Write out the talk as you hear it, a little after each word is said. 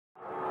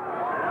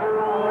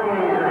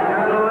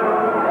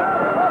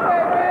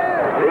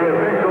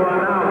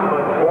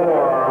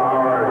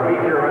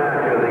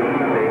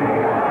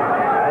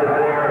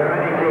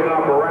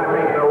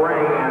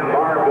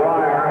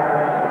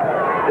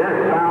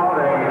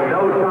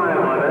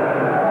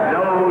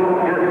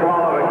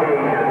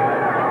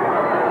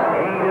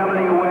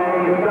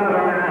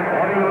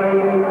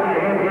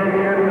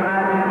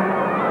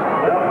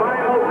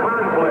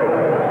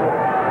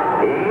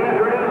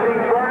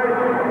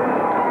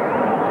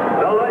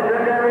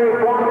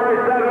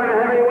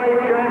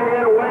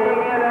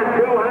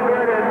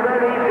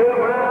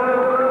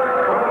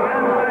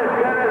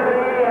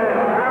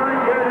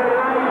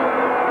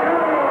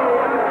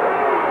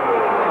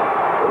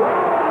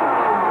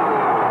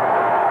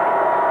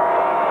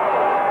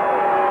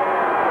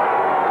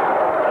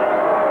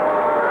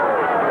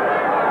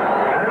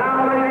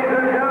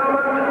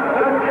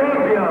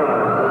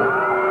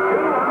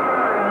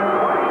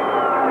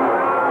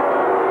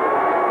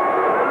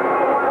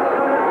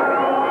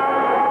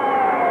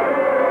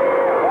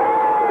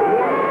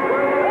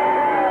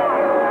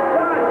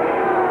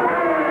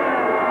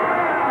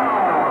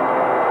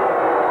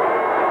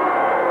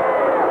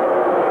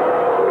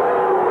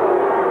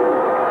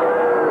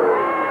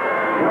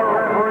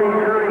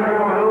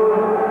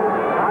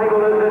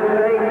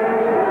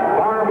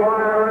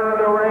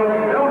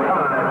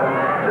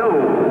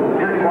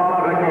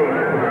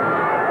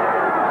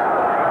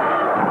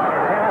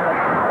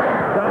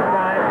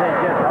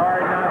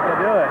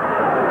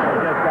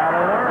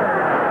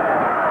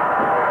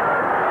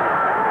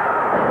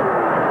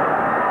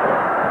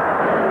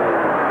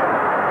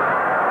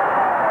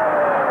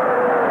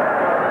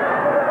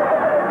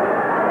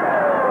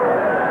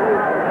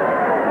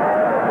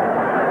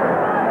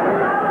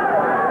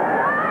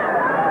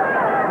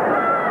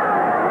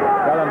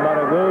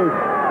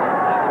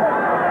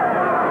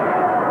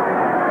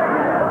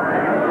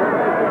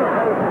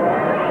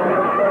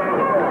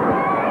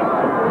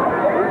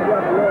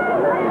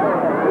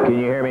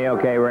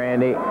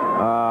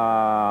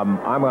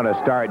I'm going to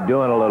start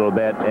doing a little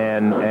bit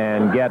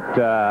and get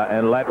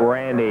and let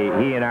Randy.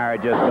 He and I are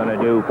just going to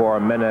do for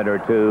a minute or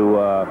two.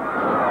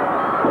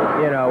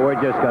 You know,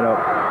 we're just going to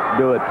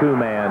do a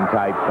two-man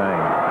type thing.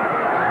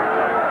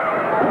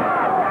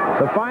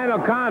 The final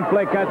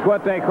conflict, that's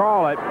what they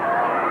call it.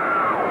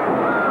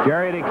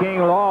 Jerry the King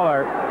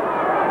Lawler,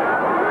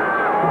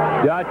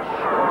 Dutch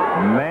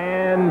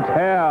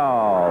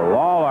Mantel.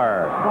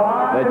 Lawler,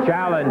 the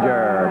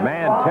challenger,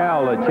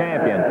 Mantell, the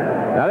champion.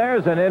 Now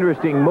there's an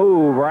interesting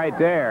move right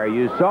there.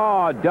 You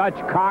saw Dutch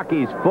cock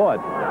his foot.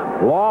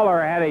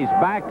 Lawler had his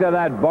back to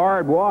that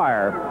barbed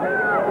wire,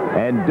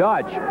 and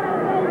Dutch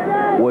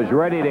was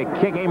ready to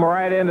kick him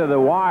right into the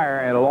wire,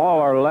 and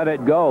Lawler let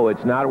it go.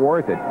 It's not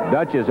worth it.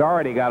 Dutch has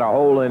already got a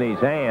hole in his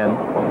hand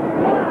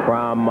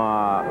from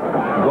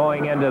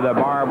going into the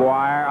barbed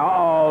wire.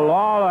 Uh-oh,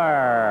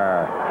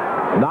 Lawler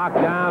knocked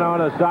down on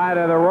the side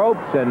of the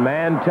ropes, and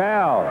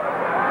Mantell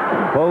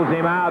pulls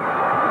him out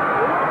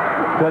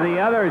to the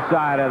other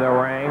side of the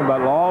ring,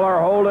 but Lawler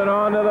holding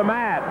on to the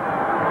mat.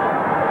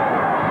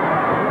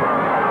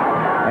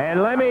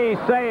 And let me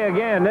say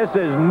again, this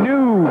is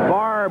new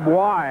barbed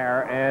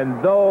wire,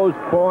 and those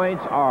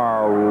points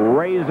are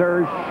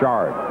razor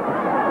sharp.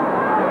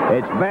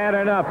 It's bad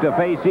enough to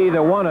face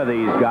either one of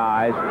these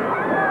guys,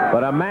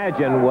 but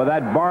imagine with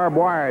that barbed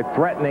wire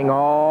threatening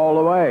all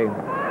the way.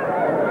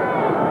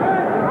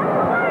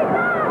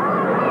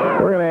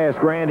 We're going to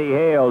ask Randy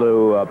Hale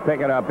to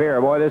pick it up here.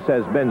 Boy, this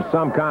has been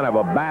some kind of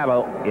a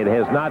battle. It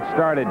has not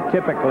started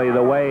typically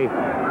the way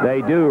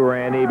they do,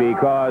 Randy,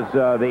 because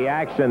the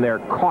action, they're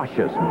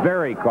cautious,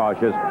 very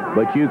cautious,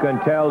 but you can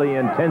tell the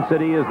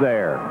intensity is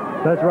there.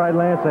 That's right,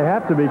 Lance. They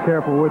have to be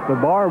careful with the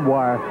barbed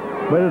wire,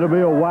 but it'll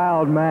be a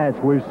wild match.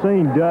 We've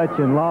seen Dutch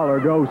and Lawler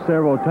go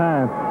several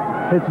times.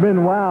 It's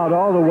been wild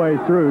all the way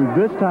through.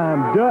 This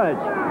time, Dutch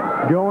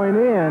going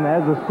in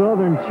as a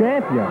Southern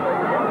champion.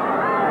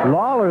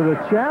 Lawler, the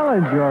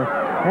challenger,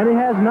 and he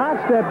has not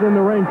stepped in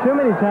the ring too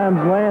many times,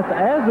 Lance,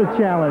 as a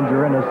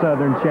challenger in a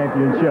Southern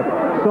Championship.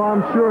 So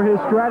I'm sure his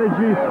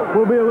strategy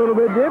will be a little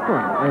bit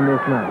different in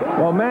this match.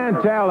 Well,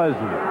 Mantell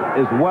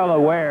is well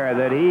aware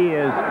that he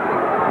is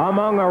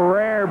among a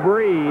rare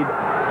breed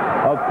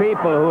of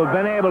people who have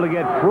been able to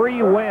get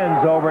 3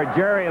 wins over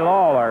Jerry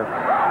Lawler,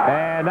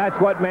 and that's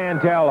what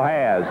Mantell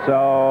has.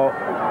 So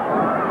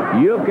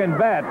you can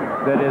bet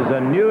that is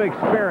a new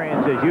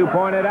experience, as you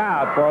pointed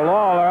out, for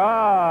Lawler.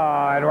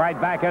 Oh, and right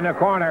back in the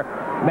corner,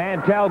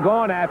 Mantell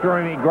going after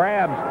him. He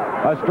grabs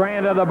a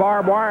strand of the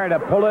barbed wire to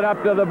pull it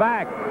up to the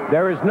back.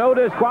 There is no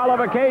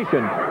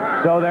disqualification,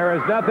 so there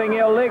is nothing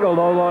illegal,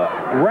 though the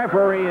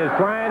referee is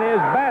trying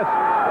his best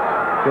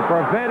to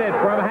prevent it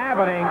from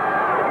happening.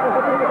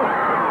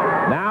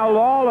 Now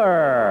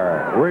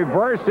Lawler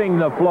reversing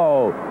the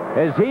flow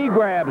as he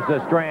grabs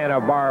the strand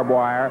of barbed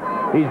wire.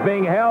 He's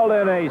being held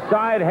in a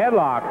side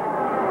headlock,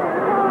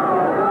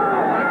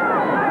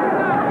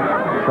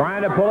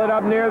 trying to pull it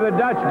up near the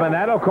Dutchman.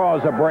 That'll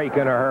cause a break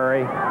in a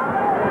hurry.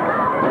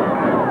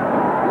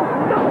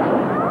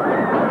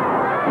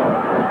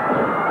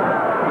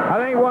 I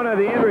think one of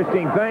the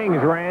interesting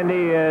things,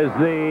 Randy, is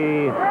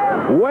the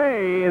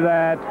way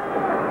that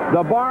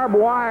the barbed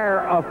wire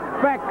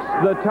affects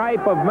the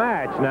type of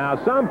match. Now,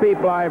 some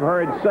people I've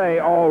heard say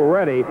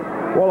already,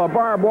 well, a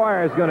barbed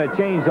wire is going to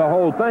change the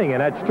whole thing,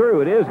 and that's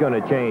true. It is going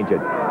to change it.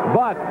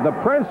 But the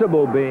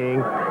principle being,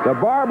 the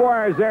barbed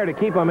wire is there to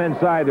keep them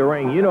inside the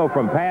ring. You know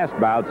from past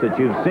bouts that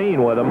you've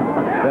seen with them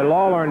that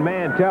Lawler and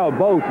Mantell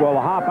both will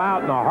hop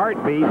out in a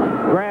heartbeat,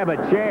 grab a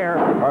chair,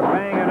 or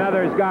bang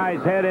another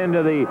guy's head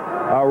into the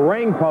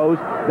ring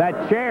post.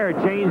 That chair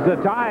changed the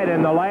tide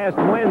in the last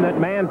win that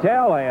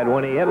Mantell had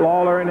when he hit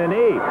Lawler in the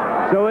knee.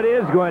 So it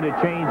is going to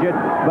change it,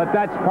 but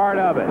that's part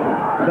of it.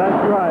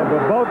 That's right,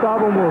 but both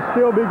of them will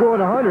still be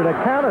going 100. A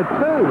count of 2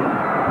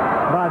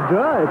 by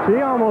Dutch.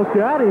 He almost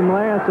got him,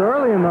 Lance,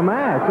 early in the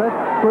match.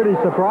 That's pretty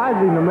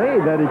surprising to me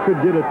that he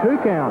could get a 2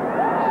 count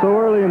so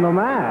early in the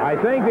match. I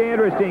think the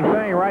interesting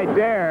thing right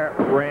there,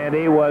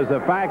 Randy, was the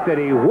fact that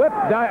he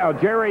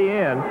whipped Jerry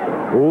in.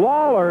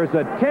 Lawler's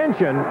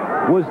attention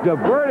was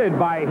diverted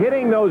by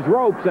hitting those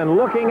ropes and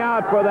looking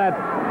out for that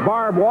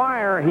barbed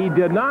wire. He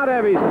did not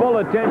have his full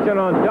attention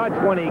on Dutch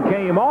when he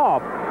came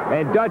off,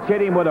 and Dutch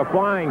hit him with a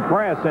flying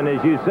press, and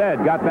as you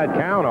said, got that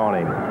count on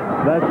him.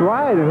 That's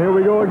right, and here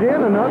we go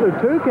again, another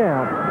 2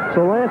 count.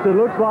 So, Lance, it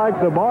looks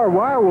like the barbed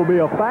wire will be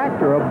a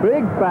factor, a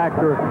big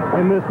factor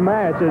in this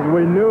match, as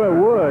we knew it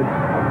would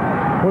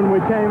when we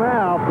came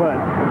out. But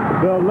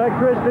the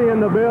electricity in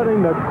the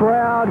building, the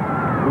crowd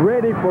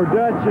ready for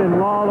Dutch and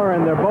Lawler,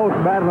 and they're both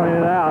battling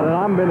it out. And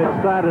I've been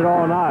excited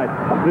all night.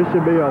 This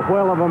should be a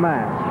whale of a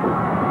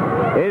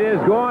match. It is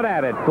going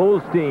at it full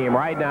steam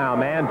right now,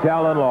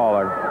 Mantell and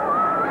Lawler.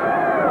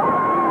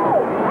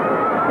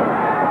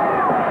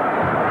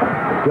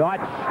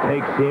 Dutch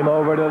takes him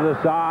over to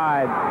the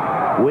side.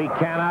 We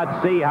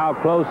cannot see how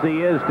close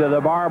he is to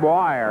the barbed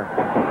wire,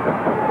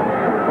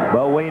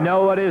 but we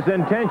know what his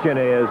intention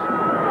is.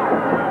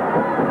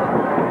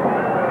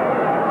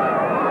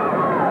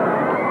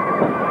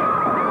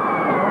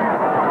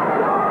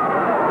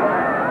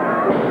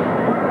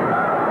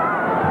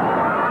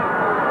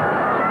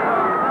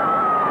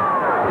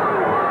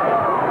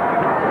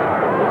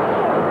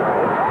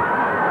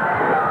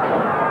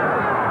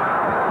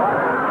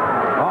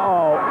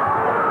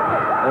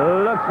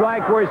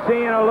 like we're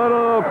seeing a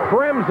little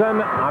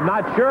crimson, I'm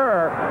not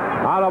sure,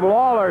 out of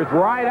Lawler's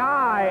right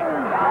eye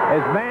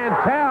as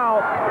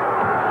Mantell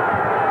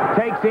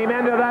takes him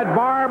into that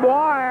barbed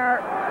wire.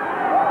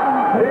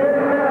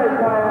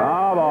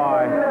 Oh,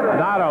 boy.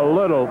 Not a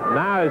little.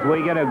 Now as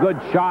we get a good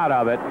shot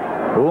of it,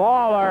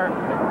 Lawler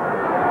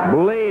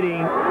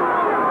bleeding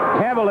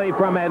heavily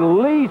from at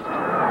least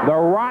the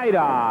right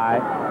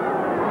eye.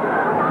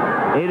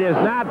 It is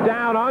not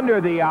down under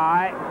the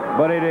eye,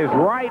 but it is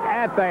right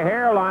at the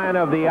hairline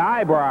of the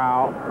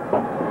eyebrow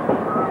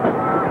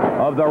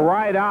of the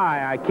right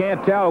eye. I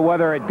can't tell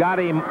whether it got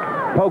him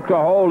poked a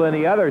hole in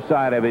the other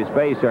side of his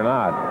face or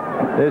not.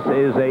 This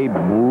is a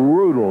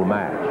brutal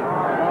match.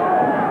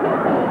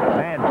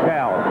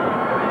 Mantell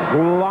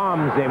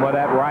glums him with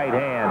that right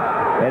hand,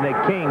 and the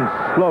King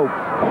slopes.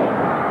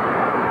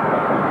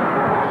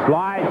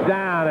 Slides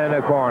down in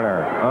the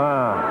corner.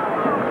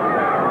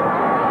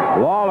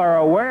 Lawler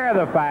aware of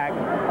the fact.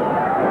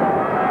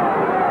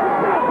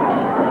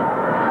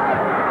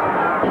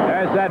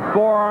 There's that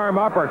forearm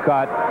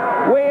uppercut.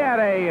 We had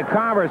a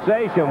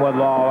conversation with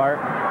Lawler,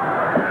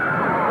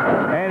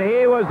 and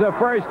he was the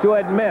first to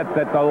admit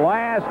that the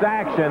last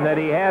action that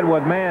he had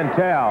with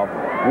Mantell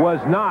was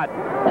not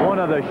one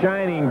of the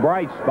shining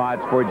bright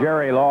spots for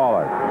Jerry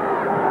Lawler.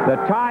 The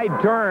tide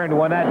turned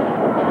when that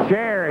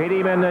chair hit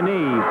him in the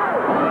knee.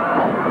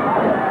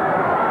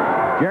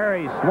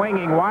 Jerry's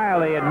swinging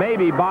wildly. It may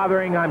be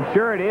bothering, I'm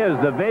sure it is,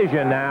 the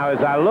vision now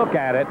as I look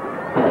at it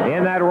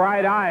in that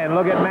right eye and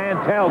look at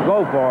Mantell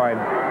go for him.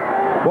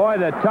 Boy,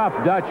 the tough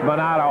Dutchman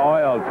out of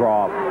oil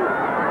trough.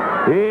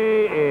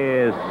 He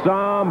is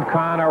some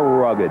kind of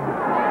rugged.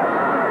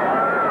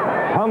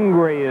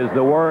 Hungry is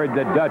the word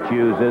that Dutch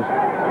uses.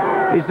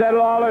 He said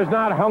Lawler's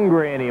not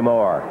hungry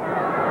anymore.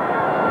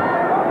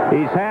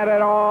 He's had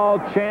it all,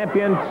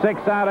 champion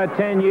 6 out of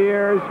 10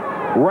 years,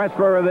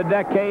 wrestler of the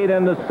decade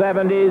in the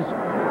 70s.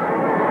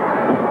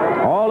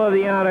 All of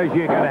the honors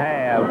you can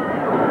have.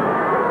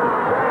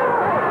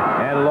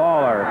 And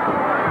Lawler,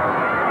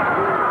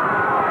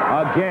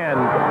 again,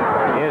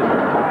 is...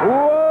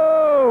 Whoa!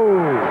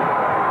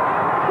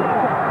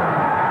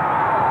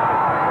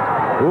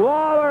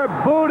 Lawler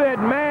booted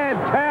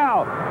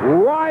Mantell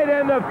right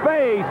in the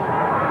face.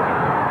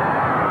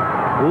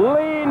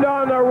 Leaned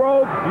on the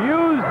rope,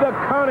 used the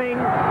cunning,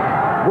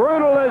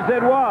 brutal as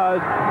it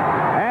was,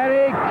 and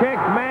he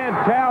kicked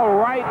Mantell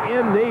right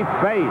in the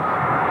face.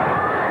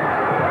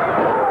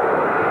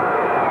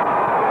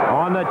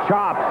 On the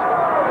chops.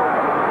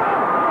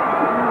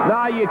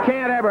 No, you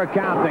can't ever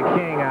count the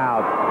King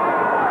out.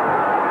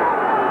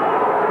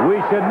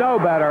 We should know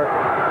better.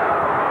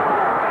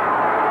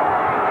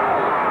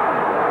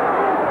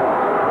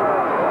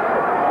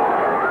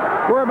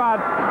 We're about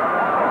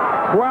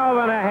 12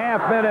 and a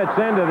half minutes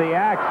into the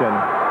action.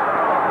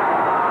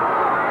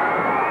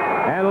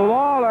 And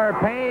Lawler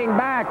paying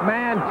back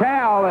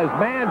Mantell as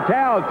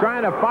Mantell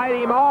trying to fight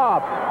him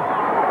off.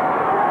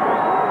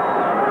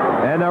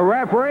 And the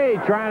referee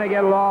trying to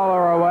get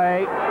Lawler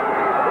away.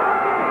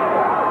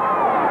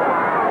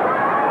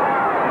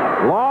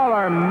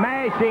 Lawler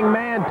mashing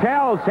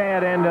Mantell's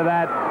head into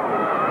that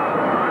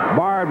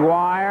barbed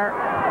wire.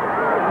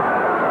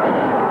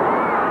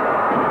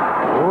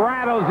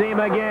 Rattles him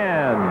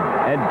again,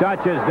 and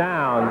Dutch is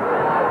down.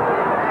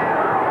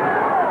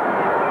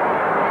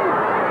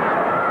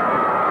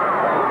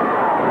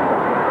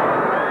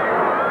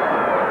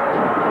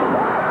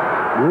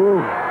 Woo.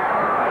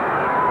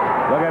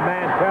 Look at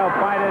Mantell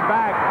fight it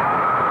back.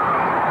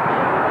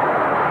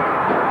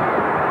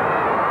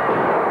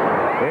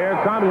 Here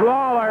comes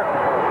Lawler.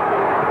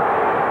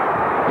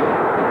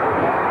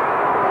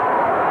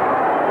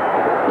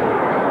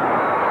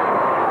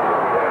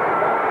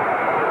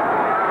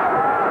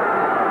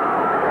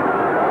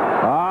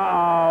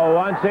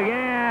 Once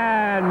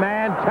again,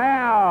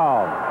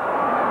 Mantell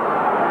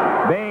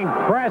being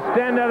pressed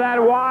into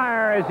that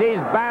wire as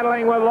he's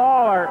battling with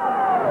Lawler.